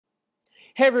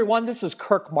Hey everyone, this is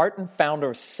Kirk Martin, founder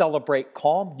of Celebrate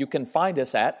Calm. You can find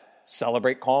us at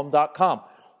celebratecalm.com.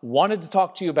 Wanted to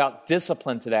talk to you about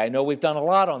discipline today. I know we've done a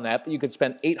lot on that, but you could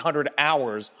spend 800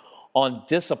 hours on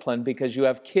discipline because you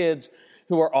have kids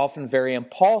who are often very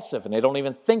impulsive and they don't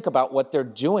even think about what they're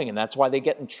doing, and that's why they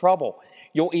get in trouble.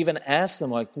 You'll even ask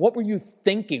them, like, what were you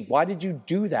thinking? Why did you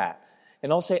do that?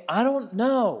 And they'll say, I don't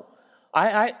know.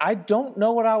 I don't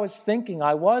know what I was thinking.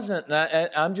 I wasn't.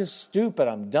 I'm just stupid.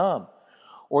 I'm dumb.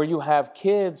 Or you have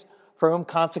kids for whom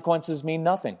consequences mean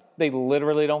nothing. They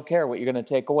literally don't care what you're going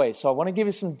to take away. So I want to give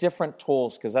you some different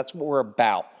tools because that's what we're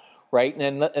about, right?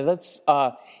 And let's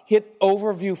hit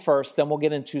overview first, then we'll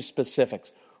get into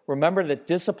specifics. Remember that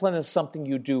discipline is something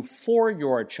you do for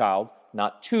your child,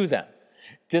 not to them.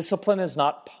 Discipline is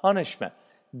not punishment.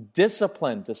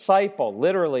 Discipline, disciple,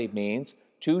 literally means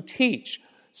to teach.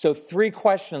 So 3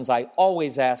 questions I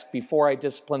always ask before I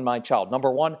discipline my child. Number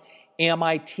 1, am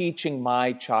I teaching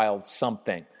my child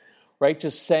something? Right?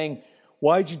 Just saying,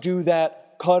 why'd you do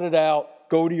that? Cut it out.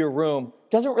 Go to your room.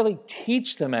 Doesn't really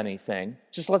teach them anything.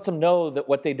 Just lets them know that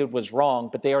what they did was wrong,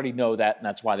 but they already know that, and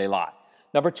that's why they lie.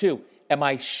 Number 2, am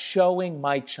I showing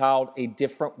my child a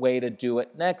different way to do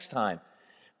it next time?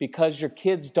 Because your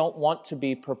kids don't want to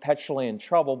be perpetually in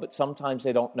trouble, but sometimes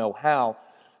they don't know how.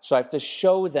 So I have to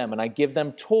show them, and I give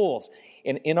them tools.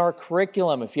 And in our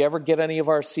curriculum, if you ever get any of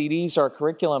our CDs, our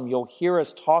curriculum, you'll hear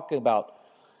us talking about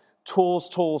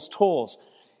tools.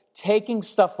 Taking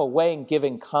stuff away and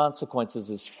giving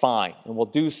consequences is fine, and we'll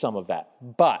do some of that.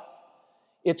 But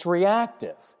it's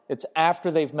reactive. It's after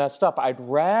they've messed up. I'd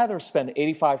rather spend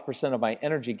 85% of my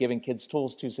energy giving kids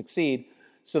tools to succeed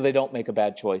so they don't make a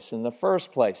bad choice in the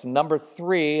first place. And number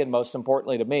 3, and most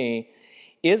importantly to me,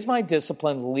 is my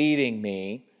discipline leading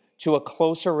me to a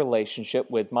closer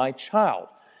relationship with my child?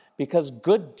 Because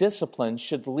good discipline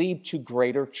should lead to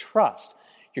greater trust.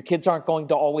 Your kids aren't going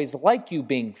to always like you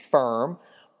being firm,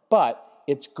 but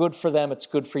it's good for them, it's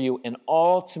good for you, and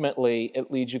ultimately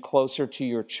it leads you closer to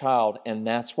your child, and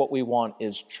that's what we want,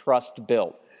 is trust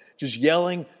built. Just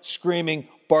yelling, screaming,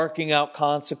 barking out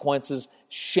consequences,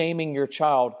 shaming your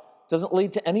child doesn't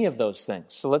lead to any of those things.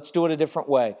 So let's do it a different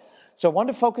way. So I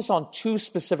wanted to focus on 2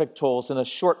 specific tools in a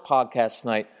short podcast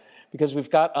tonight because we've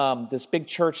got this big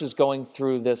church is going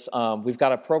through this. We've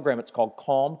got a program. It's called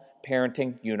Calm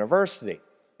Parenting University,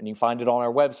 and you can find it on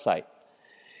our website.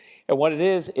 And what it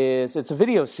is it's a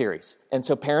video series. And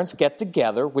so parents get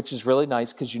together, which is really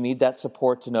nice because you need that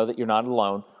support to know that you're not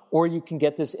alone. Or you can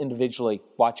get this individually,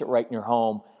 watch it right in your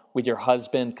home with your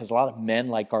husband, because a lot of men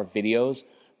like our videos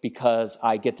because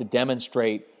I get to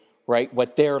demonstrate, right,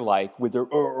 what they're like with their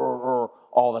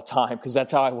all the time, because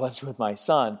that's how I was with my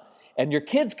son. And your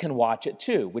kids can watch it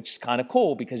too, which is kind of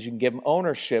cool because you can give them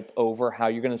ownership over how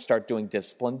you're going to start doing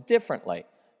discipline differently.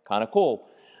 Kind of cool.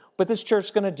 But this church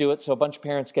is going to do it, so a bunch of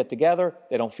parents get together,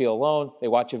 they don't feel alone, they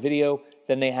watch a video,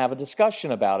 then they have a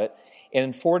discussion about it. And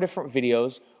in 4 different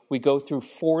videos, we go through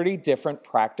 40 different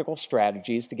practical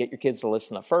strategies to get your kids to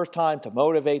listen the first time, to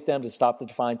motivate them, to stop the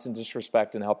defiance and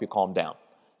disrespect, and help you calm down.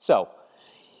 So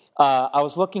I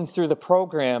was looking through the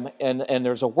program, and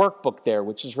there's a workbook there,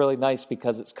 which is really nice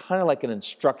because it's kind of like an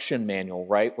instruction manual,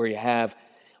 right, where you have,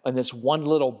 in this one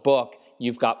little book,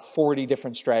 you've got 40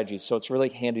 different strategies, so it's really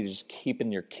handy to just keep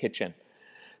in your kitchen.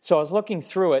 So I was looking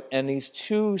through it, and these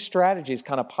 2 strategies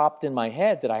kind of popped in my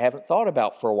head that I haven't thought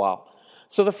about for a while.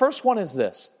 So the first one is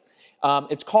this.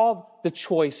 It's called the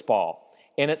choice ball,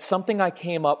 and it's something I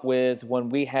came up with when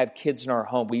we had kids in our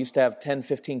home. We used to have 10,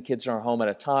 15 kids in our home at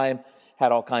a time,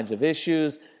 had all kinds of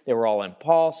issues. They were all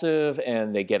impulsive,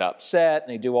 and they get upset,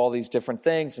 and they do all these different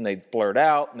things, and they'd blurt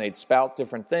out, and they'd spout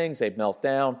different things, they'd melt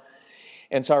down.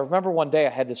 And so I remember one day I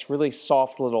had this really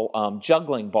soft little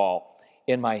juggling ball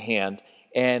in my hand,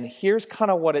 and here's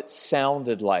kind of what it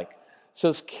sounded like. So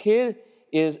this kid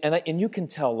is, and you can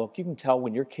tell,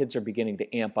 when your kids are beginning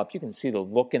to amp up, you can see the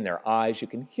look in their eyes, you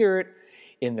can hear it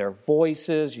in their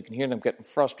voices, you can hear them getting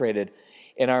frustrated.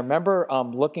 And I remember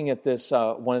looking at this,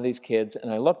 one of these kids, and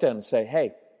I looked at him and said,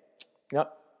 hey,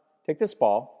 take this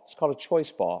ball, it's called a choice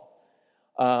ball,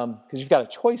 because you've got a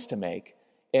choice to make,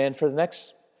 and for the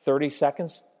next 30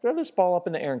 seconds, throw this ball up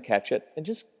in the air and catch it, and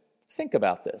just think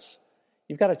about this.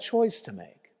 You've got a choice to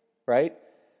make, right?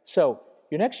 So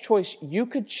your next choice, you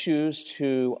could choose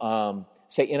to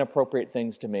say inappropriate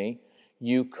things to me.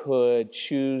 You could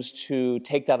choose to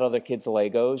take that other kid's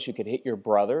Legos. You could hit your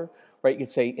brother, right? You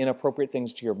could say inappropriate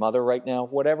things to your mother right now,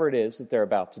 whatever it is that they're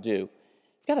about to do.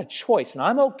 You've got a choice, and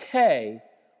I'm okay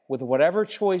with whatever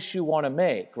choice you want to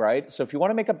make, right? So if you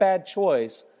want to make a bad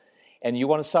choice and you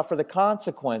want to suffer the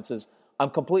consequences,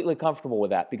 I'm completely comfortable with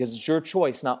that because it's your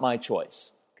choice, not my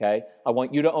choice. okay? I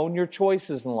want you to own your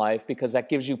choices in life because that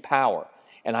gives you power.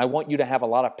 And I want you to have a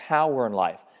lot of power in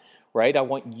life, right? I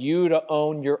want you to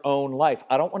own your own life.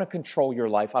 I don't want to control your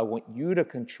life. I want you to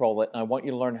control it, and I want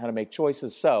you to learn how to make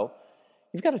choices. So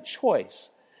you've got a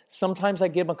choice. Sometimes I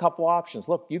give them a couple options.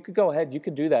 Look, you could go ahead. You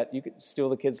could do that. You could steal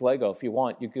the kid's Lego if you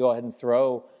want. You could go ahead and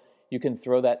throw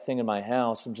that thing in my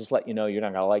house and just let you know you're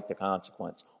not going to like the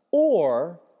consequence.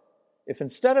 Or if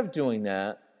instead of doing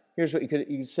that, here's what you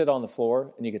could sit on the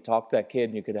floor and you could talk to that kid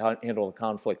and you could handle the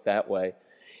conflict that way.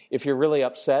 If you're really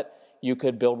upset, you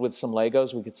could build with some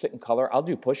Legos. We could sit and color. I'll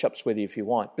do push-ups with you if you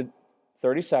want. But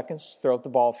 30 seconds, throw out the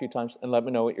ball a few times, and let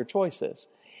me know what your choice is.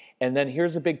 And then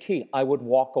here's a big key. I would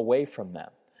walk away from them.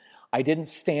 I didn't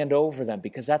stand over them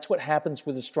because that's what happens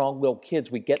with the strong-willed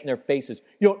kids. We get in their faces.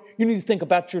 You need to think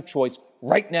about your choice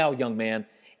right now, young man.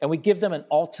 And we give them an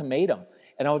ultimatum.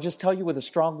 And I'll just tell you, with a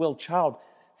strong-willed child,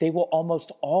 they will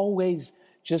almost always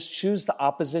just choose the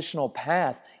oppositional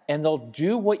path, and they'll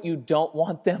do what you don't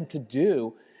want them to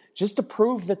do just to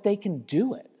prove that they can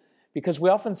do it. Because we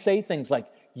often say things like,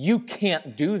 you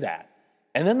can't do that.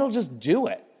 And then they'll just do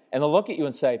it. And they'll look at you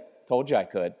and say, told you I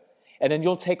could. And then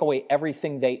you'll take away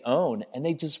everything they own, and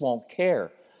they just won't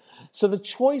care. So the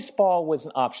choice ball was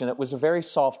an option. It was a very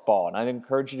soft ball, and I'd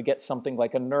encourage you to get something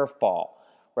like a Nerf ball,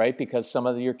 right? Because some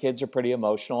of your kids are pretty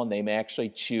emotional, and they may actually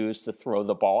choose to throw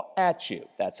the ball at you.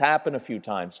 That's happened a few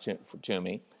times to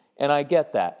me, and I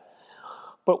get that.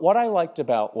 But what I liked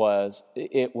about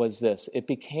it was this. It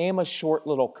became a short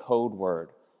little code word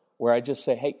where I just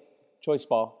say, hey, choice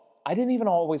ball. I didn't even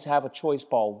always have a choice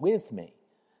ball with me,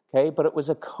 okay? But it was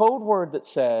a code word that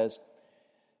says,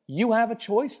 you have a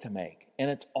choice to make, and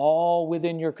it's all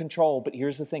within your control. But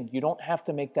here's the thing. You don't have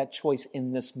to make that choice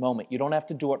in this moment. You don't have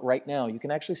to do it right now. You can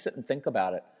actually sit and think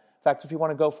about it. In fact, if you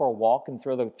want to go for a walk and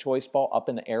throw the choice ball up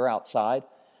in the air outside,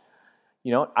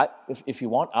 if you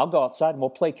want, I'll go outside and we'll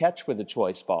play catch with the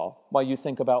choice ball while you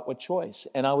think about what choice.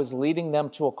 And I was leading them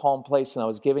to a calm place, and I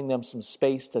was giving them some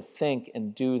space to think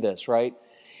and do this, right?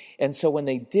 And so when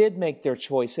they did make their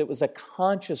choice, it was a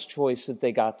conscious choice that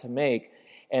they got to make.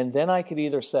 And then I could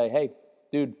either say, hey,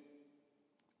 dude,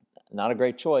 not a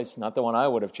great choice, not the one I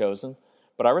would have chosen,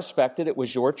 but I respect it. It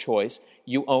was your choice.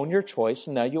 You own your choice,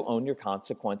 and now you own your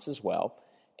consequence as well.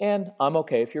 And I'm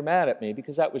okay if you're mad at me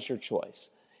because that was your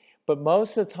choice. But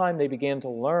most of the time, they began to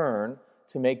learn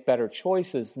to make better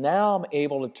choices. Now I'm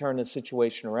able to turn the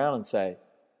situation around and say,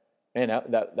 man,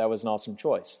 that was an awesome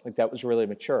choice. Like, that was really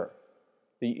mature.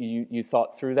 You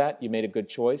thought through that, you made a good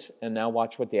choice, and now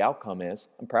watch what the outcome is.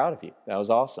 I'm proud of you. That was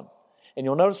awesome. And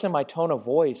you'll notice in my tone of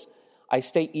voice, I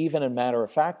stay even and matter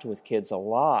of fact with kids a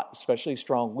lot, especially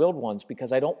strong-willed ones,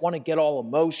 because I don't want to get all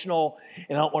emotional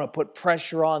and I don't want to put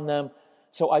pressure on them.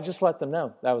 So I just let them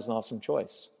know that was an awesome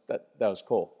choice. That was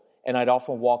cool. And I'd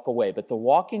often walk away. But the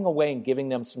walking away and giving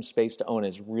them some space to own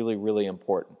is really, really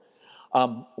important.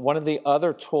 One of the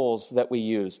other tools that we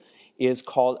use is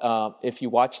called, if you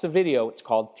watch the video, it's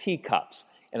called teacups.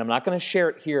 And I'm not going to share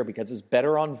it here because it's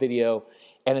better on video,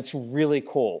 and it's really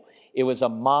cool. It was a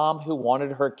mom who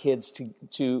wanted her kids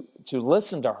to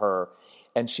listen to her,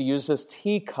 and she used this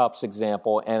teacups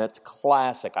example, and it's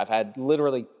classic. I've had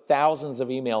literally thousands of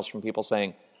emails from people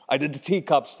saying, I did the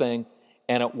teacups thing,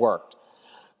 and it worked.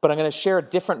 But I'm going to share a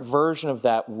different version of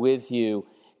that with you,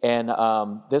 and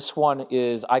this one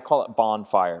is, I call it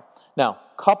bonfire. Now,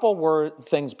 couple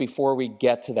things before we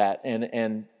get to that,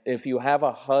 and if you have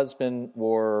a husband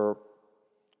or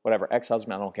whatever,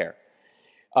 ex-husband, I don't care.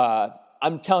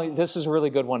 I'm telling you, this is a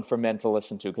really good one for men to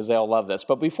listen to because they all love this.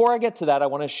 But before I get to that, I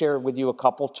want to share with you a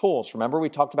couple tools. Remember, we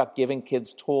talked about giving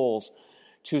kids tools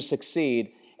to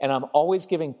succeed, and I'm always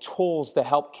giving tools to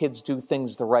help kids do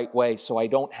things the right way so I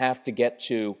don't have to get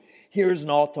to, here's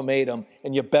an ultimatum,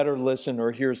 and you better listen,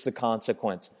 or here's the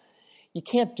consequence. You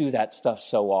can't do that stuff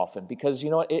so often because,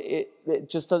 it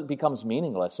just becomes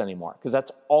meaningless anymore because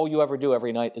that's all you ever do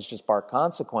every night is just bark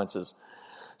consequences.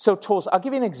 So tools, I'll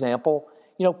give you an example.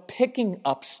 Picking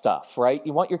up stuff, right?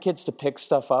 You want your kids to pick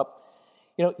stuff up.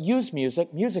 Use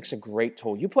music. Music's a great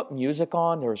tool. You put music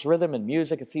on, there's rhythm in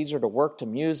music. It's easier to work to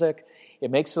music.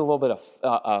 It makes it a little bit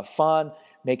of fun.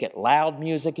 Make it loud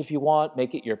music if you want.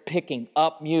 Make it your picking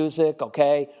up music,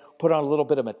 okay? Put on a little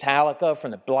bit of Metallica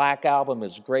from the Black Album.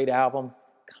 It's a great album.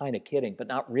 Kind of kidding, but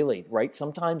not really, right?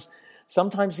 Sometimes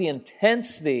the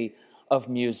intensity of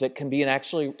music can be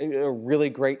actually a really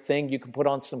great thing. You can put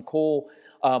on some cool,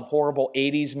 horrible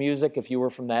 80s music if you were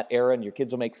from that era and your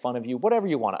kids will make fun of you. Whatever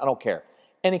you want. I don't care.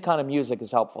 Any kind of music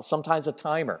is helpful. Sometimes a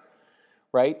timer,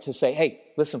 right? To say, hey,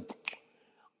 listen,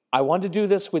 I wanted to do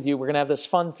this with you. We're going to have this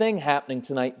fun thing happening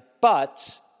tonight,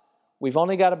 but we've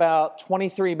only got about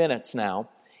 23 minutes now.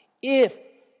 If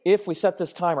if we set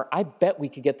this timer, I bet we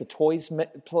could get the toys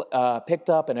picked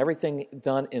up and everything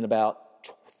done in about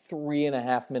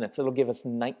 3.5 minutes. It'll give us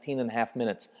 19.5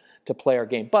 minutes to play our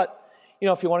game. But,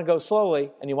 if you want to go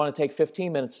slowly and you want to take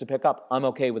 15 minutes to pick up, I'm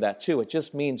okay with that too. It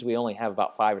just means we only have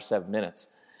about 5 or 7 minutes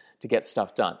to get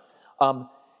stuff done.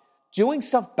 Doing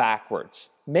stuff backwards,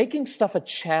 making stuff a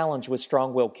challenge with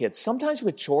strong-willed kids. Sometimes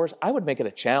with chores, I would make it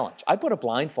a challenge. I'd put a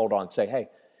blindfold on and say, hey,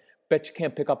 bet you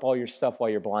can't pick up all your stuff while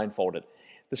you're blindfolded.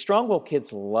 The strong-willed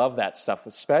kids love that stuff,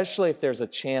 especially if there's a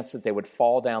chance that they would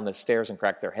fall down the stairs and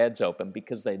crack their heads open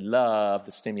because they love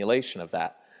the stimulation of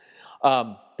that.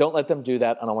 Don't let them do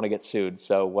that. I don't want to get sued,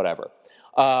 so whatever.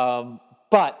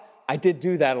 But I did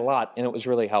do that a lot, and it was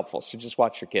really helpful. So just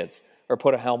watch your kids or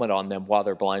put a helmet on them while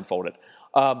they're blindfolded.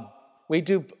 We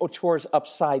do chores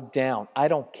upside down. I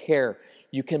don't care.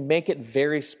 You can make it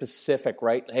very specific,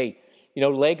 right? Hey,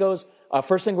 Legos,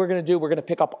 first thing we're going to do, we're going to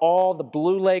pick up all the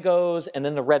blue Legos and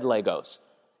then the red Legos.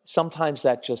 Sometimes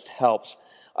that just helps.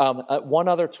 One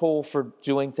other tool for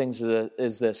doing things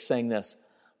is saying this.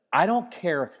 I don't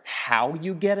care how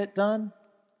you get it done,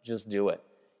 just do it.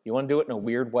 You want to do it in a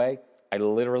weird way? I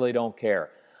literally don't care.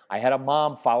 I had a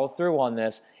mom follow through on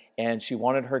this, and she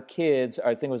wanted her kids,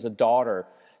 I think it was a daughter,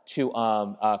 to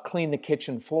clean the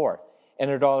kitchen floor.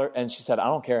 And she said, I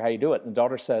don't care how you do it. And the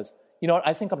daughter says, you know what,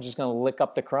 I think I'm just going to lick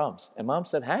up the crumbs. And mom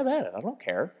said, have at it, I don't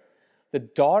care. The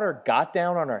daughter got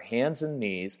down on her hands and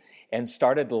knees and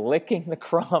started licking the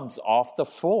crumbs off the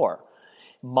floor.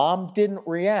 Mom didn't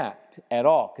react at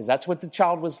all because that's what the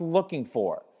child was looking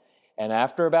for. And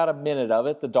after about a minute of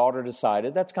it, the daughter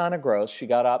decided that's kind of gross. She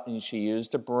got up and she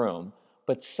used a broom.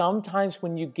 But sometimes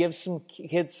when you give some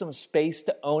kids some space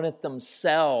to own it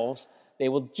themselves, they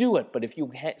will do it. But if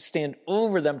you stand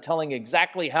over them telling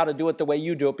exactly how to do it the way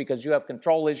you do it because you have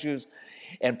control issues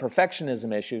and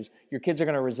perfectionism issues, your kids are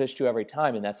going to resist you every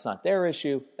time. And that's not their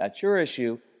issue. That's your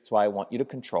issue. That's why I want you to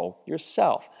control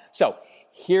yourself. So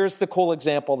here's the cool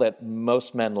example that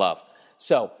most men love.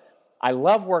 So I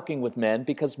love working with men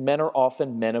because men are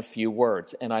often men of few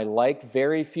words. And I like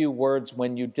very few words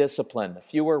when you discipline. The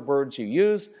fewer words you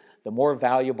use, the more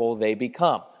valuable they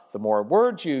become. The more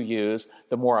words you use,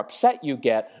 the more upset you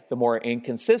get, the more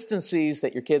inconsistencies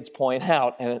that your kids point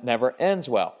out, and it never ends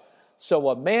well. So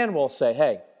a man will say,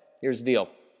 hey, here's the deal.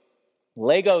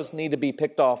 Legos need to be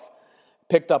picked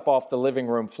up off the living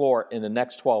room floor in the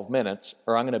next 12 minutes,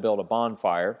 or I'm going to build a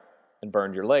bonfire and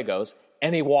burn your Legos,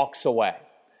 and he walks away.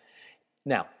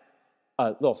 Now, a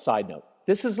little side note.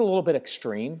 This is a little bit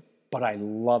extreme, but I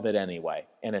love it anyway,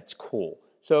 and it's cool.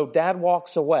 So dad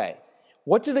walks away.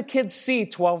 What do the kids see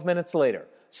 12 minutes later?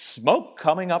 Smoke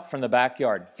coming up from the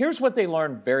backyard. Here's what they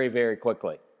learn very, very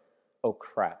quickly. Oh,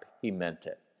 crap, he meant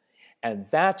it. And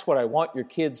that's what I want your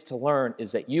kids to learn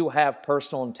is that you have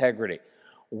personal integrity.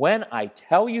 When I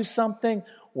tell you something,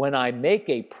 when I make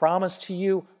a promise to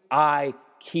you, I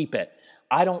keep it.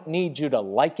 I don't need you to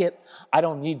like it. I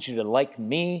don't need you to like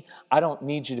me. I don't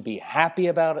need you to be happy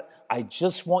about it. I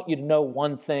just want you to know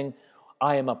one thing.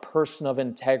 I am a person of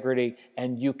integrity,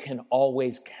 and you can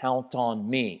always count on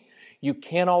me. You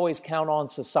can't always count on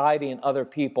society and other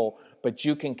people, but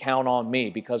you can count on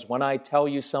me because when I tell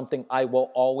you something, I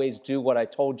will always do what I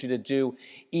told you to do,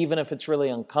 even if it's really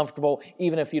uncomfortable,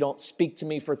 even if you don't speak to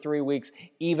me for 3 weeks,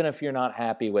 even if you're not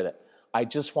happy with it. I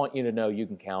just want you to know you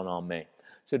can count on me.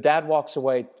 So dad walks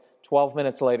away. 12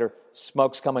 minutes later,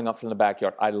 smoke's coming up from the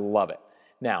backyard. I love it.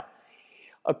 Now,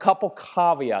 a couple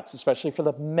caveats, especially for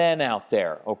the men out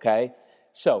there, okay?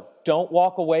 So don't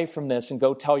walk away from this and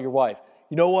go tell your wife,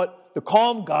 you know what? The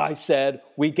calm guy said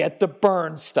we get to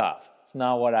burn stuff. It's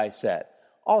not what I said.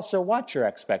 Also, watch your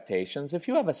expectations. If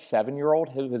you have a 7-year-old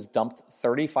who has dumped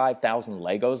 35,000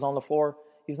 Legos on the floor,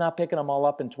 he's not picking them all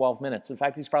up in 12 minutes. In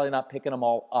fact, he's probably not picking them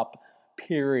all up,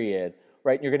 period.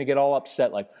 Right? And you're going to get all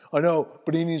upset like, I know,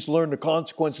 but he needs to learn the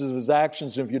consequences of his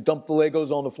actions. And if you dump the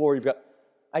Legos on the floor, you've got...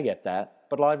 I get that.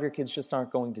 But a lot of your kids just aren't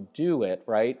going to do it,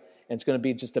 right? And it's going to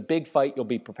be just a big fight. You'll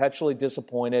be perpetually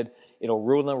disappointed. It'll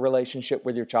ruin the relationship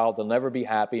with your child. They'll never be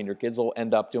happy, and your kids will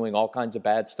end up doing all kinds of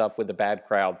bad stuff with a bad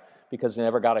crowd because they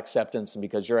never got acceptance and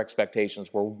because your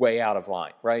expectations were way out of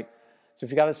line, right? So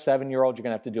if you got a 7-year-old, you're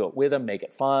going to have to do it with them, make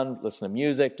it fun, listen to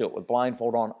music, do it with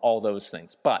blindfold on, all those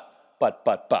things. But,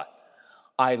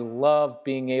 I love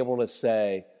being able to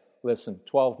say, listen,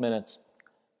 12 minutes,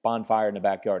 bonfire in the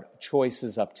backyard. Choice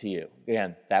is up to you.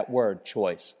 Again, that word,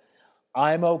 choice.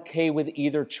 I'm okay with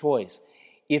either choice.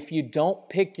 If you don't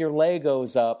pick your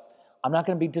Legos up, I'm not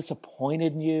going to be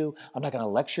disappointed in you. I'm not going to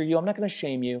lecture you. I'm not going to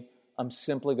shame you. I'm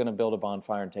simply going to build a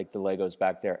bonfire and take the Legos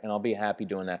back there, and I'll be happy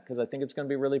doing that because I think it's going to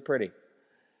be really pretty.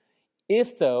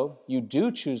 If, though, you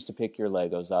do choose to pick your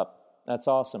Legos up, That's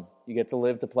awesome. You get to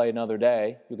live to play another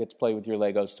day. You get to play with your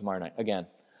Legos tomorrow night. Again,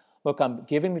 look, I'm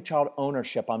giving the child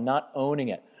ownership. I'm not owning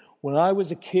it. When I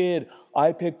was a kid,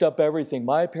 I picked up everything.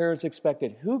 My parents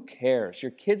expected. Who cares?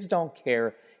 Your kids don't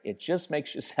care. It just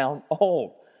makes you sound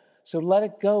old. So let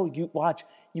it go. You watch.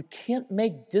 You can't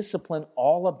make discipline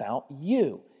all about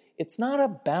you. It's not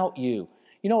about you.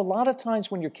 You know, a lot of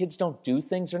times when your kids don't do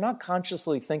things, they're not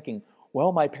consciously thinking,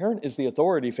 well, my parent is the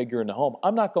authority figure in the home.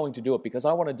 I'm not going to do it because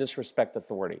I want to disrespect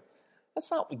authority.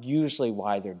 That's not usually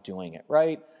why they're doing it,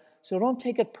 right? So don't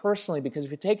take it personally, because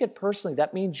if you take it personally,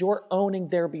 that means you're owning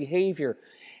their behavior.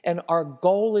 And our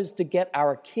goal is to get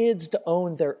our kids to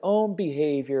own their own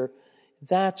behavior.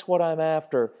 That's what I'm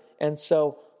after. And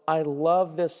so I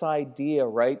love this idea,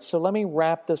 right? So let me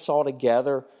wrap this all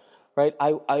together, right?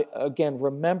 I again,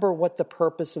 remember what the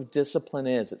purpose of discipline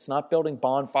is. It's not building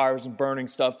bonfires and burning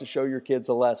stuff to show your kids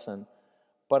a lesson.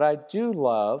 But I do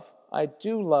love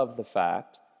the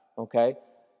fact, okay,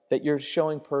 that you're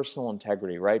showing personal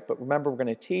integrity, right? But remember, we're going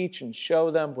to teach and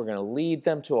show them. We're going to lead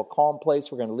them to a calm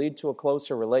place. We're going to lead to a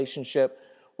closer relationship.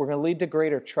 We're going to lead to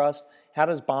greater trust. How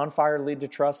does bonfire lead to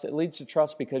trust? It leads to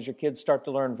trust because your kids start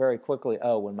to learn very quickly,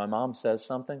 oh, when my mom says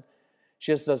something,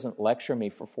 she just doesn't lecture me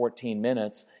for 14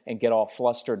 minutes and get all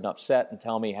flustered and upset and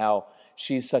tell me how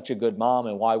she's such a good mom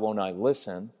and why won't I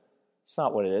listen. It's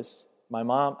not what it is. My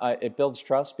mom, it builds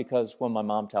trust because when my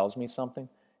mom tells me something,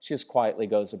 she just quietly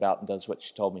goes about and does what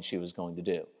she told me she was going to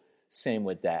do. Same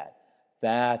with dad.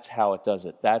 That's how it does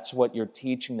it. That's what you're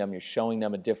teaching them. You're showing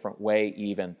them a different way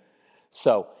even.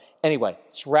 So anyway,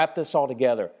 let's wrap this all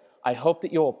together. I hope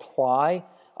that you'll apply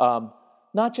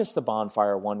not just the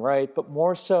bonfire one, right, but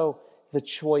more so the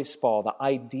choice ball, the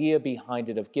idea behind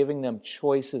it of giving them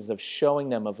choices, of showing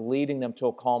them, of leading them to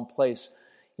a calm place.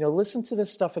 You know, listen to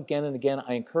this stuff again and again.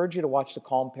 I encourage you to watch the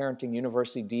Calm Parenting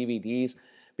University DVDs,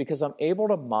 because I'm able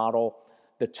to model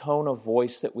the tone of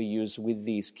voice that we use with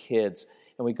these kids.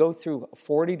 And we go through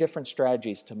 40 different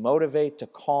strategies to motivate, to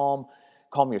calm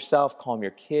yourself, calm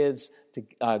your kids, to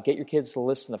get your kids to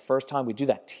listen the first time. We do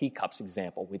that teacups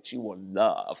example, which you will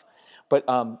love. But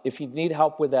if you need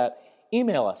help with that,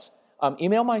 email us.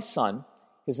 Email my son.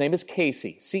 His name is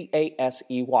Casey,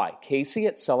 C-A-S-E-Y,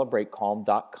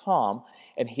 Casey@celebratecalm.com,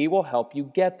 and he will help you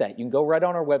get that. You can go right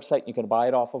on our website. You can buy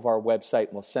it off of our website,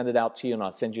 and we'll send it out to you, and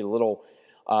I'll send you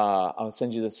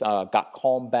this Got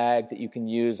Calm bag that you can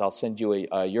use. I'll send you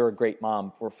a You're a Great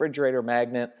Mom refrigerator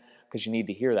magnet, because you need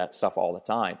to hear that stuff all the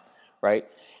time, right?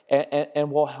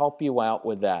 And we'll help you out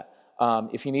with that.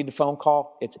 If you need a phone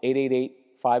call, it's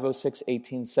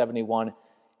 888-506-1871.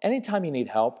 Anytime you need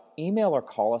help, email or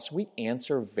call us. We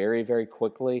answer very, very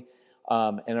quickly.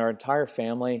 And our entire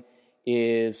family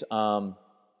is, all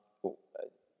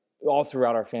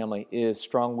throughout our family, is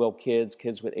strong-willed kids,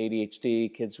 kids with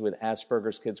ADHD, kids with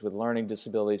Asperger's, kids with learning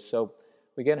disabilities. So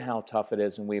we get how tough it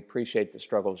is, and we appreciate the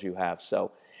struggles you have.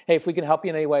 So, hey, if we can help you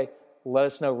in any way, let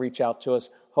us know. Reach out to us.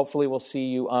 Hopefully we'll see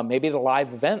you maybe at a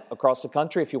live event across the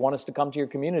country if you want us to come to your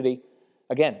community.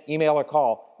 Again, email or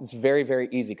call. It's very, very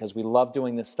easy because we love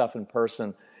doing this stuff in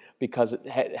person because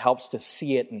it helps to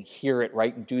see it and hear it,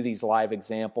 right, and do these live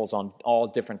examples on all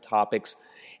different topics.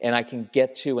 And I can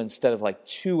get to, instead of like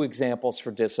 2 examples for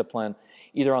discipline,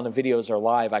 either on the videos or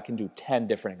live, I can do 10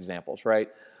 different examples, right?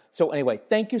 So anyway,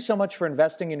 thank you so much for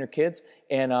investing in your kids,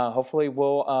 and hopefully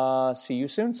we'll see you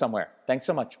soon somewhere. Thanks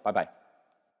so much. Bye-bye.